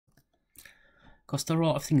because there are a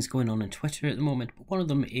lot of things going on Twitter at the moment, but one of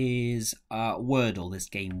them is Wordle, this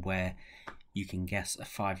game where you can guess a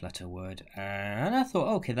 5-letter word. And I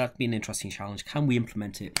thought, okay, that'd be an interesting challenge. Can we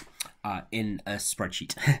implement it in a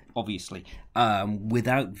spreadsheet? Obviously,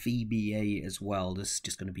 without VBA as well. This is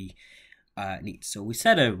just going to be neat. So we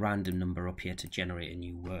set a random number up here to generate a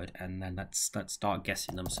new word, and then let's start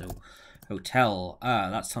guessing them. So hotel,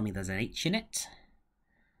 that's telling me there's an H in it.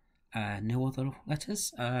 No other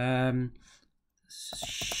letters.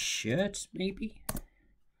 Shirt, maybe.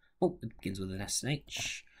 Oh, it begins with an S and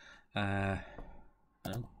H. Oh.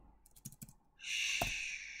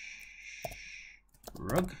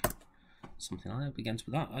 Rug, something like that begins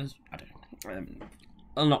with that. I don't know.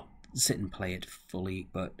 I'll not sit and play it fully,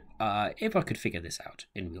 but if I could figure this out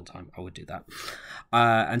in real time, I would do that.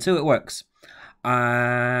 And so it works.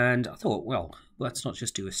 And I thought, well, let's not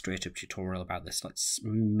just do a straight up tutorial about this. Let's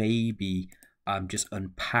maybe just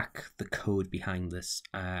unpack the code behind this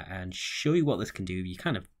and show you what this can do. You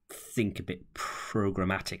kind of think a bit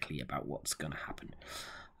programmatically about what's going to happen.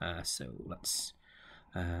 So let's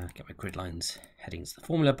get my grid lines, headings, the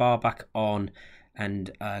formula bar back on,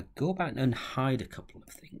 and go back and unhide a couple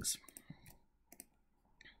of things.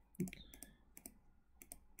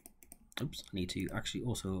 Oops, I need to actually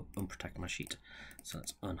also unprotect my sheet. So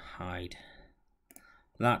let's unhide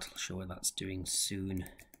that. I'll show what that's doing soon.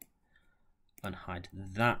 Unhide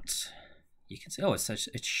that. You can see, oh, it's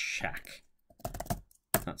shack.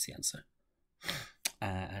 That's the answer.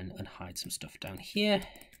 And unhide some stuff down here.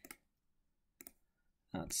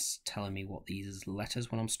 That's telling me what these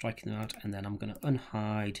letters when I'm striking them out, and then I'm going to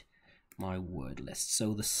unhide my word list.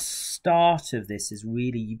 So the start of this is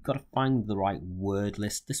really, you've got to find the right word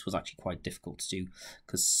list. This was actually quite difficult to do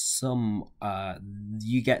because some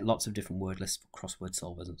you get lots of different word lists for crossword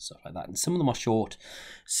solvers and stuff like that, and some of them are short,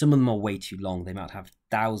 some of them are way too long. They might have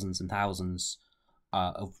thousands and thousands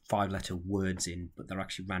of 5-letter words in, but they're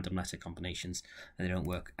actually random letter combinations and they don't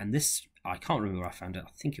work. And this, I can't remember where I found it.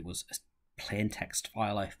 I think it was a plain text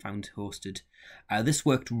file I found hosted. This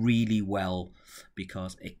worked really well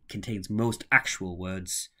because it contains most actual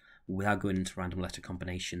words without going into random letter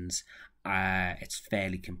combinations. It's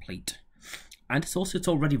fairly complete, and it's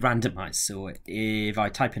already randomized. So if I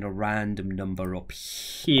type in a random number up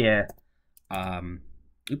here,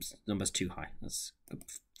 oops, number's too high. Let's go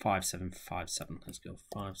 5757. Let's go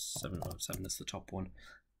 5757. That's the top one.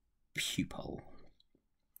 Pupil.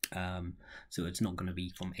 So it's not going to be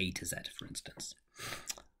from A to Z, for instance.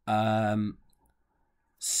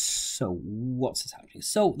 So what's happening?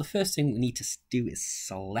 So the first thing we need to do is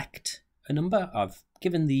select a number. I've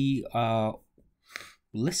given the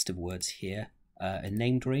list of words here a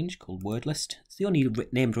named range called word list. It's the only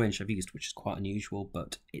named range I've used, which is quite unusual,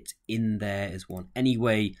 but it's in there as one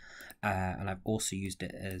anyway. And I've also used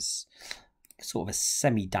it as sort of a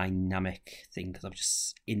semi-dynamic thing because I've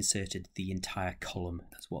just inserted the entire column.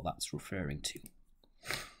 That's what that's referring to.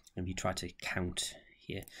 And we try to count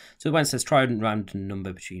here. So when it says try a random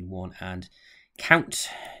number between 1 and count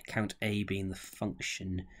A being the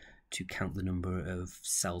function to count the number of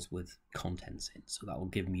cells with contents in. So that will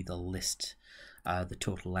give me the list, the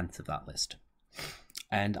total length of that list.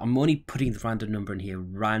 And I'm only putting the random number in here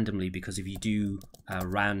randomly because if you do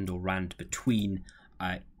rand or rand between,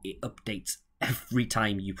 it updates every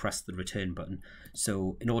time you press the return button.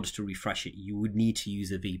 So in order to refresh it, you would need to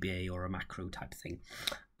use a VBA or a macro type thing.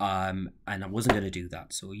 And I wasn't going to do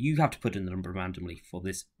that. So you have to put in the number randomly for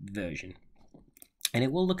this version. And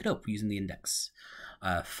it will look it up using the index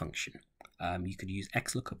function. You could use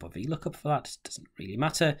XLOOKUP or VLOOKUP for that. It doesn't really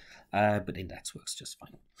matter, but index works just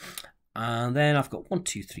fine. And then I've got 1,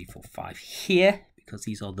 2, 3, 4, 5 here because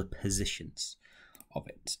these are the positions of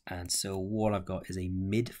it. And so what I've got is a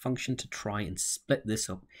mid function to try and split this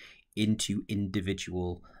up into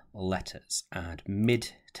individual letters. And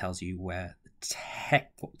mid tells you where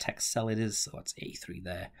what text cell it is, so that's A3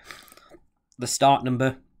 there. The start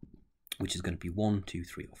number, which is going to be 1, 2,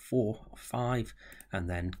 3, or 4, or 5, and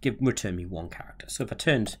then return me 1 character. So if I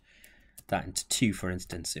turned that into 2, for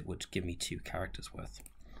instance, it would give me 2 characters worth.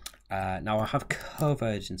 Now I have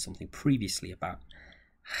covered in something previously about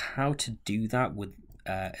how to do that with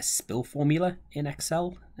a spill formula in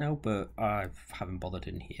Excel now, but I haven't bothered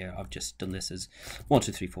in here. I've just done this as 1,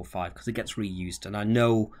 2, 3, 4, 5 because it gets reused, and I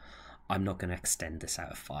know I'm not going to extend this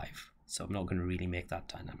out of 5, so I'm not going to really make that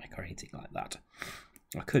dynamic or anything like that.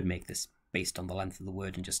 I could make this based on the length of the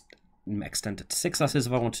word and just extend it to 6 letters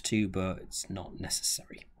if I wanted to, but it's not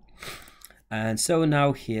necessary. And so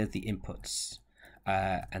now here are the inputs,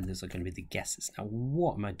 and those are going to be the guesses. Now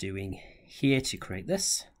what am I doing here to create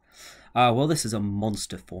this? Well, this is a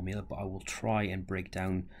monster formula, but I will try and break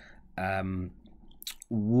down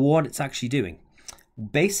what it's actually doing.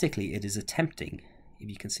 Basically, it is attempting, if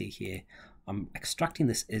you can see here, I'm extracting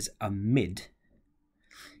this as a mid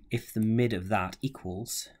if the mid of that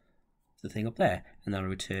equals the thing up there, and then I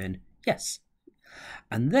return yes.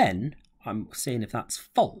 And then I'm saying if that's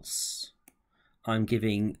false, I'm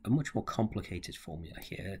giving a much more complicated formula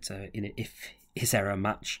here. It's in an if is error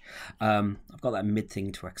match. I've got that mid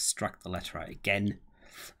thing to extract the letter out again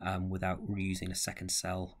without reusing a second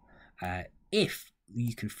cell. If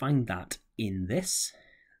you can find that in this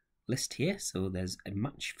list here, so there's a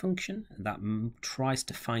match function that tries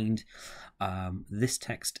to find this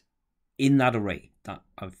text in that array that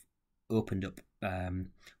I've opened up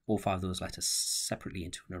all 5 of those letters separately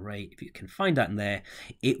into an array. If you can find that in there,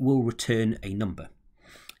 it will return a number.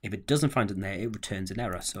 If it doesn't find it in there, it returns an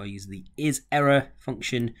error. So I use the isError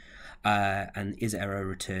function, and isError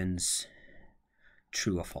returns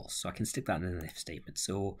true or false. So I can stick that in an if statement.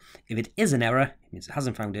 So if it is an error, it means it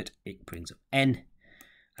hasn't found it. It brings up n,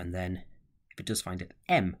 and then if it does find it,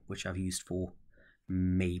 m, which I've used for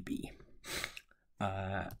maybe.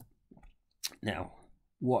 Now,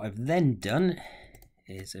 what I've then done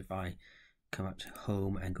is if I come up to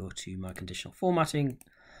home and go to my conditional formatting,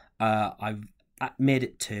 I've made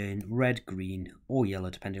it turn red, green, or yellow,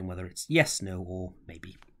 depending on whether it's yes, no, or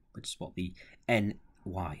maybe, which is what the N,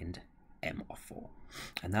 Y, and M are for.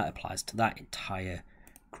 And that applies to that entire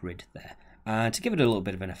grid there. And to give it a little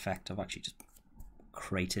bit of an effect, I've actually just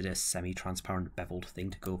created a semi-transparent beveled thing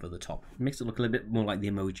to go over the top. It makes it look a little bit more like the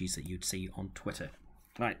emojis that you'd see on Twitter.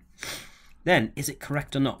 Right. Then, is it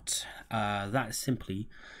correct or not? That is simply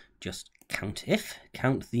just count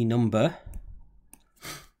the number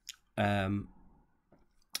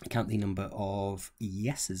of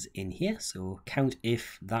yeses in here. So count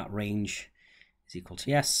if that range is equal to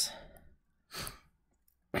yes,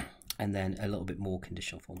 and then a little bit more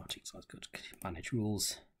conditional formatting. So let's go to manage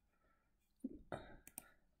rules.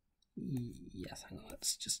 Yes, hang on,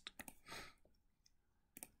 let's just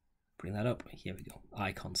bring that up. Here we go.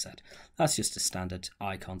 Icon set. That's just a standard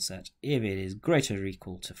icon set. If it is greater or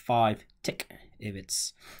equal to 5, tick. If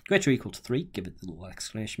it's greater or equal to 3, give it the little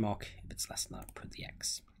exclamation mark. If it's less than that, put the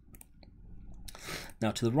X. Now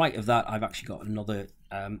to the right of that, I've actually got another.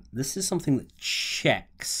 This is something that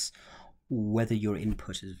checks whether your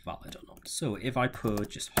input is valid or not. So if I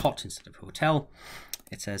put just hot instead of hotel,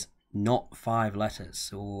 it says not 5 letters.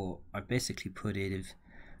 So I basically put it if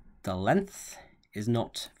the length is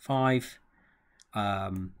not 5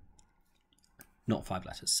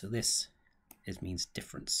 letters. So this means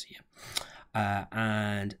difference here.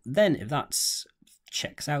 And then if that's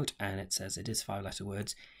checks out and it says it is 5-letter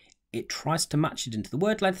words, it tries to match it into the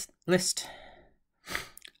word list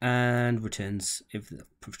and returns if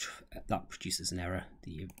that produces an error.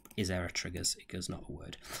 The isError triggers, it goes not a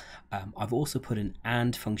word. I've also put an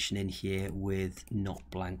AND function in here with not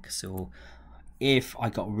blank. So if I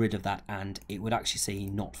got rid of that AND, it would actually say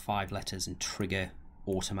not 5 letters and trigger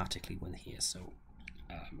automatically when here. So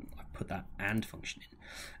I put that AND function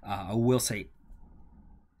in. I will say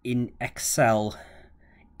in Excel,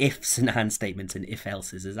 ifs and AND statements and if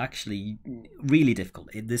else's is actually really difficult.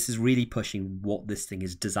 This is really pushing what this thing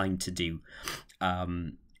is designed to do.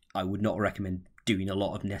 I would not recommend doing a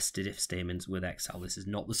lot of nested if statements with Excel. This is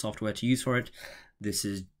not the software to use for it. This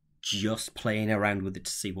is just playing around with it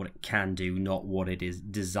to see what it can do, not what it is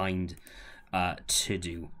designed to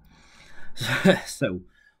do. So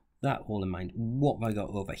that all in mind, what have I got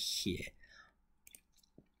over here?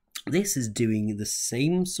 This is doing the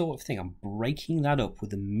same sort of thing. I'm breaking that up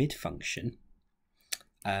with the mid function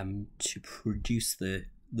to produce the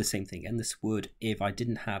same thing. And this would, if I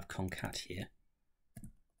didn't have concat here,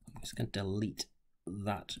 I'm just going to delete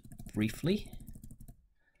that briefly.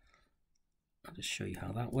 I'll just show you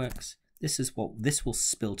how that works. This is what this will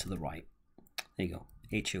spill to the right. There you go,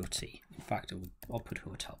 HOT. In fact, I'll put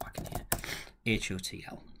hotel back in here,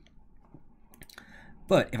 HOTL.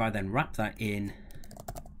 But if I then wrap that in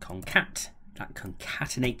concat, that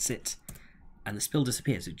concatenates it, and the spill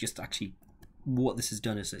disappears. It just actually, what this has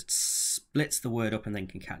done is it splits the word up and then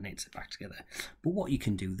concatenates it back together. But what you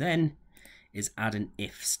can do then is add an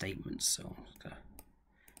if statement. So I'm gonna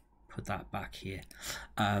put that back here.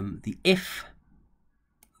 The if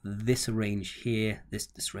this range here,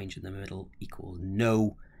 this range in the middle equals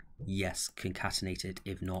no, yes, concatenated.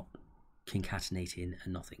 If not, concatenate in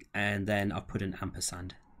and nothing. And then I'll put an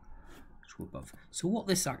ampersand above. So what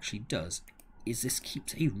this actually does is this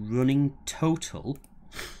keeps a running total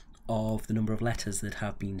of the number of letters that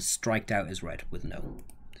have been striked out as red with no.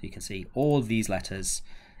 So you can see all of these letters,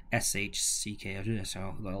 SH, CK,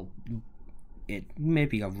 so well,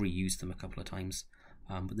 maybe I've reused them a couple of times.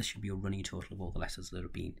 but this should be a running total of all the letters that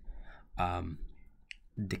have been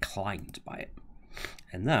declined by it.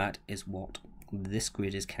 And that is what this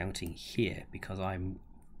grid is counting here, because I'm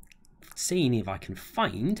seeing if I can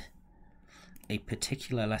find a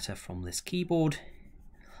particular letter from this keyboard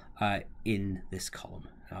in this column.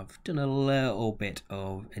 I've done a little bit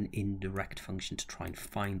of an indirect function to try and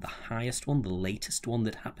find the highest one, the latest one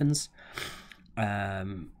that happens,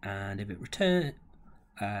 and if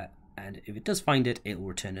it does find it, it will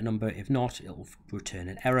return a number. If not, it will return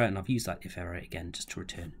an error, and I've used that if error again just to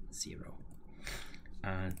return 0.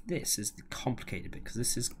 And this is the complicated bit, because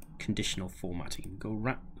this is conditional formatting. Go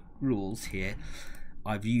wrap rules here.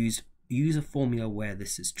 I've used use a formula where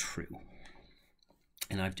this is true,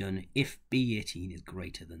 and I've done if b18 is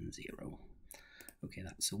greater than 0. Okay,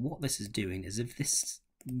 so what this is doing is, if this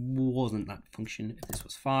wasn't that function, if this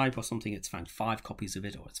was 5 or something, it's found 5 copies of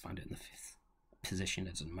it, or it's found it in the 5th position,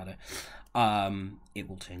 it doesn't matter. It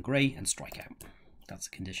will turn grey and strike out. That's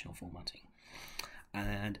conditional formatting.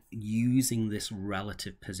 And using this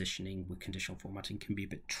relative positioning with conditional formatting can be a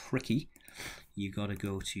bit tricky. You got to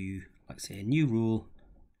go to, like, say, a new rule,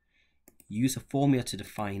 use a formula to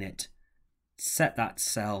define it, set that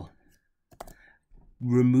cell,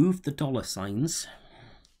 remove the dollar signs,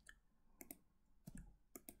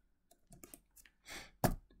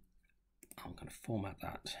 I'm going to format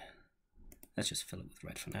that. Let's just fill it with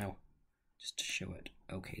red for now, just to show it.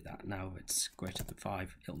 Okay, that now it's greater than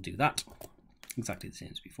 5, it'll do that. Exactly the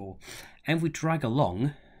same as before. And if we drag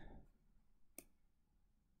along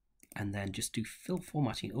and then just do fill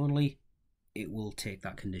formatting only, it will take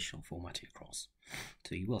that conditional formatting across.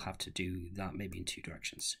 So you will have to do that maybe in 2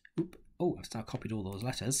 directions. Oop. Oh, I've now copied all those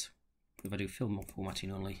letters. If I do fill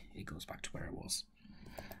formatting only, it goes back to where it was.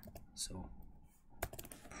 So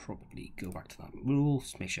probably go back to that rule,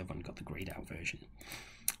 just make sure I've only got the grayed out version.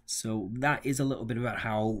 So that is a little bit about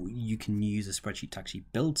how you can use a spreadsheet to actually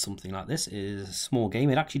build something like this. It is a small game.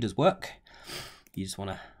 It actually does work. You just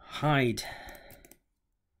want to hide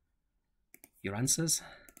your answers,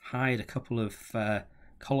 hide a couple of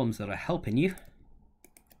columns that are helping you.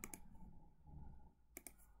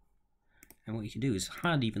 And what you can do is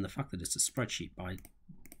hide even the fact that it's a spreadsheet by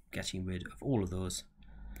getting rid of all of those.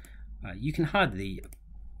 You can hide the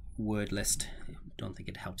word list. I don't think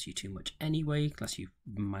it helps you too much anyway, unless you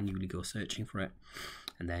manually go searching for it,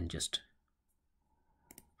 and then just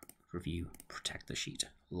review, protect the sheet,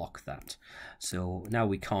 lock that. So now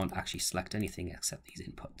we can't actually select anything except these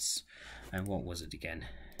inputs. And what was it again?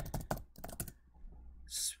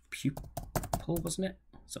 Pupil, wasn't it?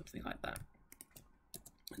 Something like that.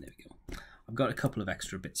 And there we go. I've got a couple of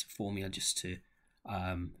extra bits of formula just to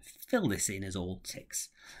fill this in as all ticks.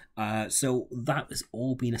 So that has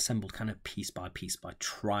all been assembled kind of piece by piece by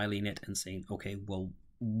trialing it and saying, okay, well,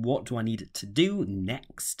 what do I need it to do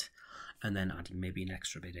next? And then adding maybe an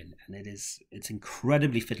extra bit in. And it's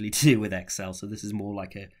incredibly fiddly to do with Excel. So this is more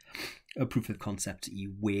like a proof of concept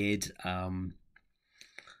weird.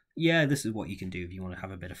 Yeah, this is what you can do if you want to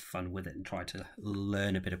have a bit of fun with it and try to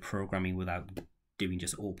learn a bit of programming without doing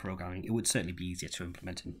just all programming. It would certainly be easier to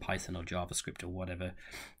implement in Python or JavaScript or whatever.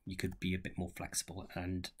 You could be a bit more flexible.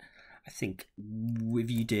 And I think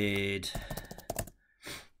if you did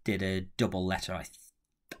a double letter, I'm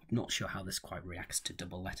not sure how this quite reacts to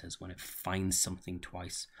double letters when it finds something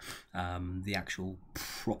twice. The actual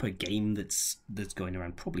proper game that's going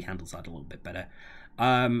around probably handles that a little bit better.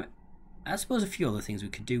 I suppose a few other things we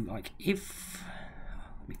could do, like if,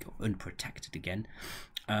 let me go unprotected again.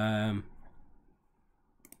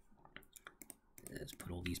 Let's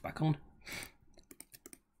put all these back on.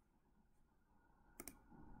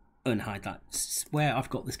 Unhide that. Where I've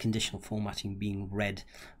got this conditional formatting being read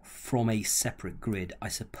from a separate grid, I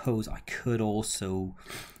suppose I could also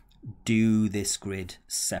do this grid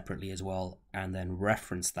separately as well and then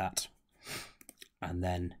reference that, and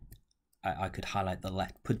then I could highlight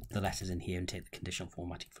put the letters in here and take the conditional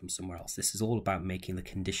formatting from somewhere else. This is all about making the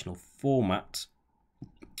conditional format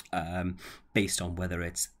based on whether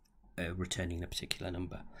it's returning a particular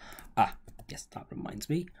number. Yes, that reminds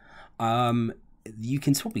me. You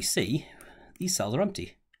can probably see these cells are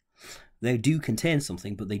empty. They do contain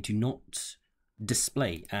something, but they do not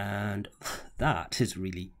display, and that's a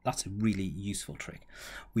really useful trick.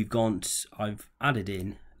 I've added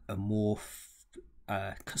in a more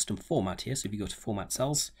custom format here. So if you go to format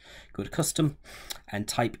cells, go to custom and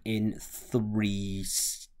type in 3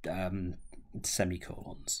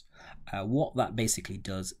 semicolons. What that basically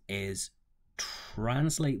does is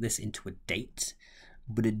translate this into a date,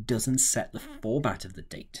 but it doesn't set the format of the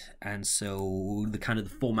date, and so the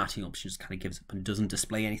formatting option just kind of gives up and doesn't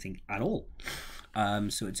display anything at all.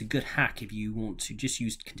 So it's a good hack if you want to just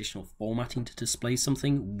use conditional formatting to display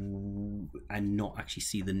something and not actually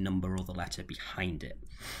see the number or the letter behind it.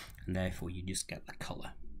 And therefore you just get the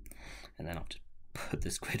color. And then I have to put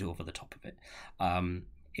this grid over the top of it.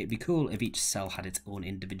 It'd be cool if each cell had its own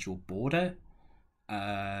individual border,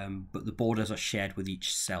 but the borders are shared with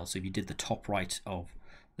each cell. So if you did the top right of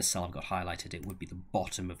the cell I've got highlighted, it would be the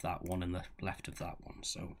bottom of that one and the left of that one.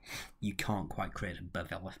 So you can't quite create a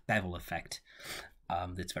bevel effect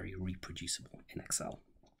that's very reproducible in Excel.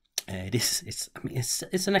 It's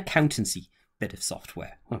an accountancy bit of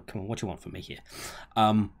software. Oh, come on, what do you want from me here?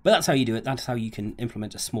 But that's how you do it. That's how you can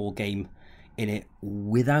implement a small game in it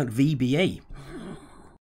without VBA.